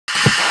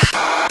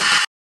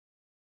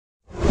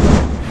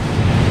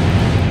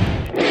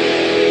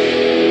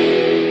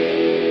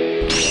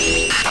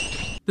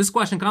This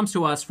question comes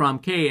to us from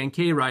Kay, and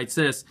Kay writes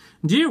this: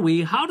 Dear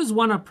we, how does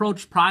one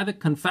approach private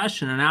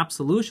confession and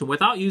absolution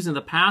without using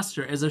the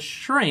pastor as a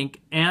shrink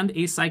and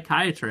a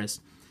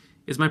psychiatrist?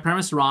 Is my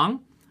premise wrong?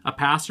 A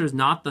pastor is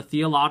not the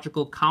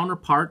theological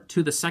counterpart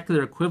to the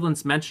secular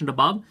equivalents mentioned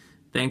above?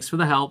 Thanks for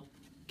the help,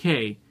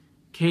 Kay.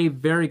 Kay,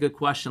 very good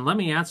question. Let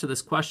me answer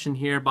this question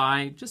here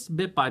by just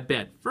bit by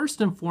bit.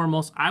 First and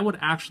foremost, I would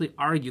actually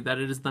argue that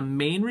it is the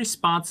main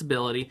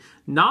responsibility,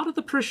 not of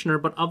the parishioner,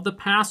 but of the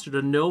pastor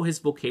to know his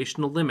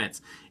vocational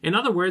limits. In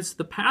other words,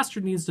 the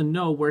pastor needs to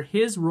know where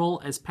his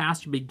role as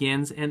pastor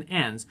begins and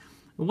ends.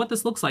 And what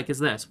this looks like is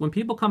this. When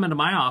people come into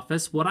my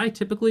office, what I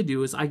typically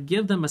do is I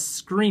give them a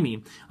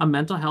screening, a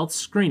mental health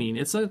screening.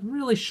 It's a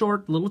really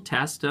short little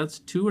test. That's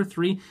 2 or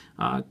 3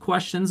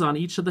 questions on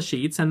each of the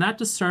sheets, and that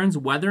discerns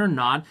whether or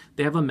not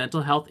they have a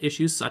mental health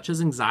issue such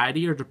as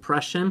anxiety or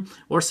depression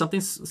or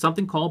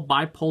something called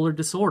bipolar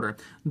disorder.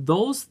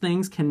 Those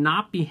things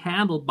cannot be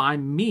handled by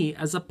me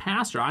as a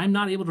pastor. I'm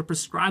not able to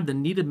prescribe the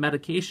needed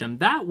medication.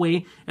 That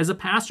way, as a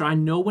pastor, I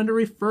know when to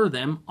refer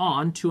them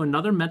on to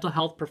another mental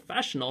health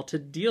professional to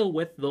deal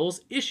with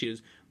those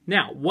issues.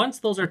 Now, once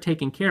those are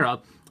taken care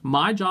of,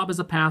 my job as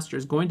a pastor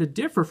is going to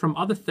differ from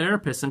other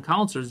therapists and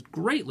counselors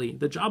greatly.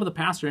 The job of the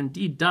pastor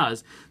indeed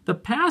does. The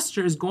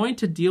pastor is going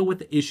to deal with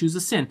the issues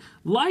of sin,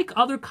 like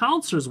other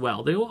counselors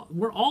will.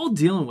 We're all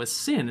dealing with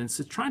sin and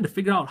so trying to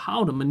figure out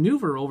how to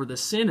maneuver over the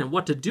sin and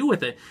what to do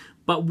with it.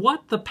 But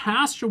what the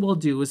pastor will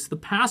do is the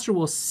pastor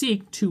will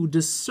seek to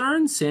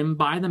discern sin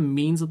by the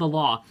means of the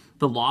law.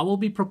 The law will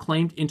be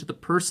proclaimed into the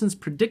person's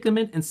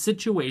predicament and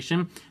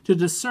situation to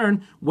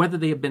discern whether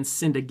they have been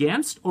sinned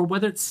against or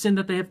whether it's sin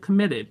that they have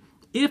committed.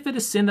 If it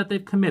is sin that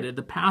they've committed,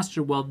 the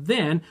pastor will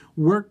then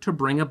work to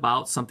bring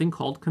about something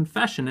called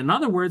confession. In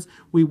other words,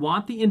 we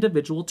want the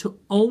individual to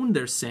own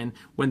their sin.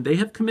 When they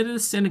have committed a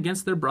sin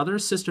against their brother or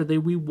sister,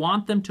 we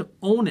want them to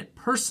own it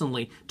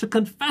personally, to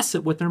confess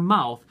it with their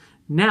mouth.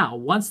 Now,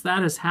 once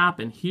that has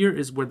happened, here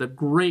is where the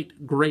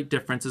great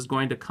difference is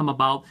going to come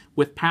about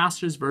with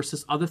pastors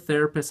versus other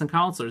therapists and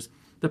counselors.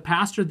 The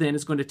pastor then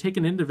is going to take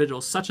an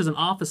individual such as an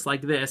office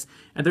like this,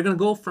 and they're going to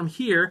go from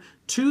here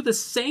to the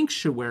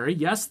sanctuary,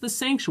 yes, the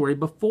sanctuary,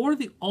 before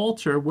the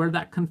altar where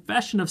that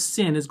confession of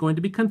sin is going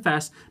to be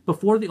confessed,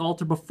 before the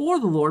altar, before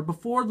the Lord,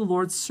 before the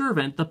Lord's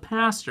servant, the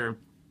pastor.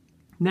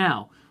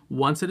 Now,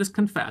 once it is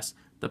confessed,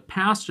 the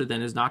pastor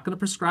then is not going to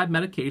prescribe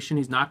medication.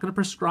 He's not going to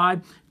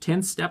prescribe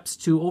 10 steps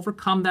to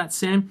overcome that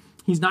sin.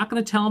 He's not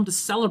going to tell him to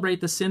celebrate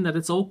the sin, that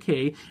it's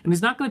okay, and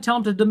he's not going to tell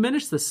him to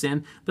diminish the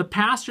sin. The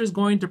pastor is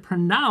going to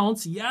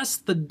pronounce, yes,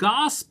 the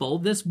gospel,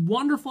 this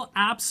wonderful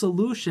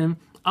absolution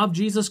of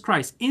Jesus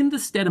Christ. In the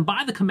stead and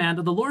by the command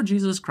of the Lord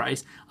Jesus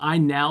Christ, I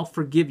now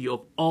forgive you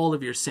of all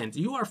of your sins.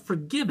 You are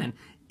forgiven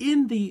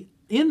in the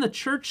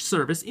church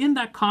service, in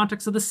that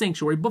context of the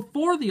sanctuary,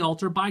 before the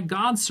altar by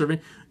God's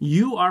servant.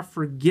 You are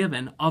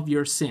forgiven of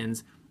your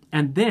sins.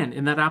 And then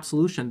in that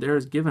absolution, there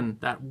is given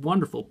that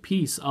wonderful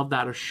piece of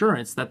that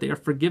assurance that they are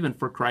forgiven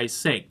for Christ's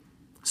sake.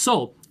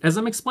 So, as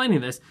I'm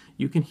explaining this,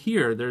 you can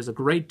hear there's a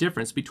great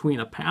difference between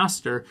a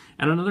pastor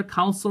and another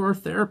counselor or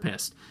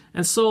therapist.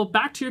 And so,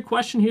 back to your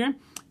question here,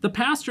 the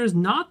pastor is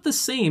not the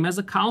same as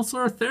a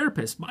counselor or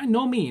therapist, by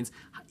no means,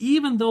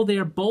 even though they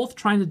are both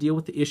trying to deal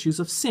with the issues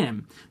of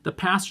sin. The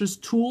pastor's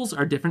tools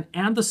are different,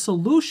 and the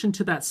solution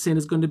to that sin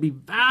is going to be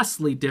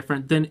vastly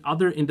different than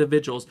other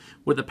individuals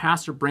where the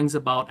pastor brings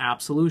about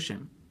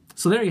absolution.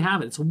 So there you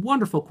have it. It's a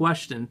wonderful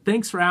question.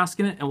 Thanks for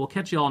asking it, and we'll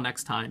catch you all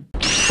next time.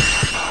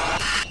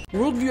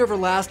 Worldview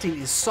Everlasting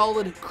is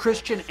solid,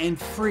 Christian, and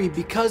free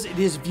because it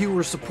is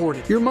viewer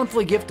supported. Your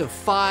monthly gift of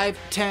 $5,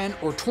 $10,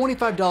 or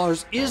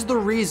 $25 is the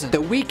reason that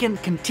we can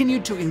continue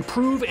to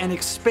improve and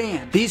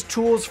expand these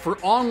tools for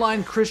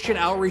online Christian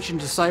outreach and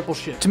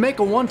discipleship. To make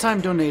a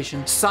one-time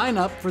donation, sign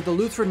up for the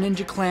Lutheran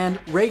Ninja Clan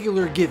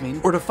regular giving,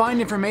 or to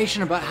find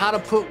information about how to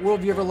put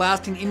Worldview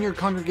Everlasting in your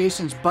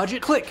congregation's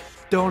budget, click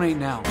Donate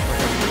Now.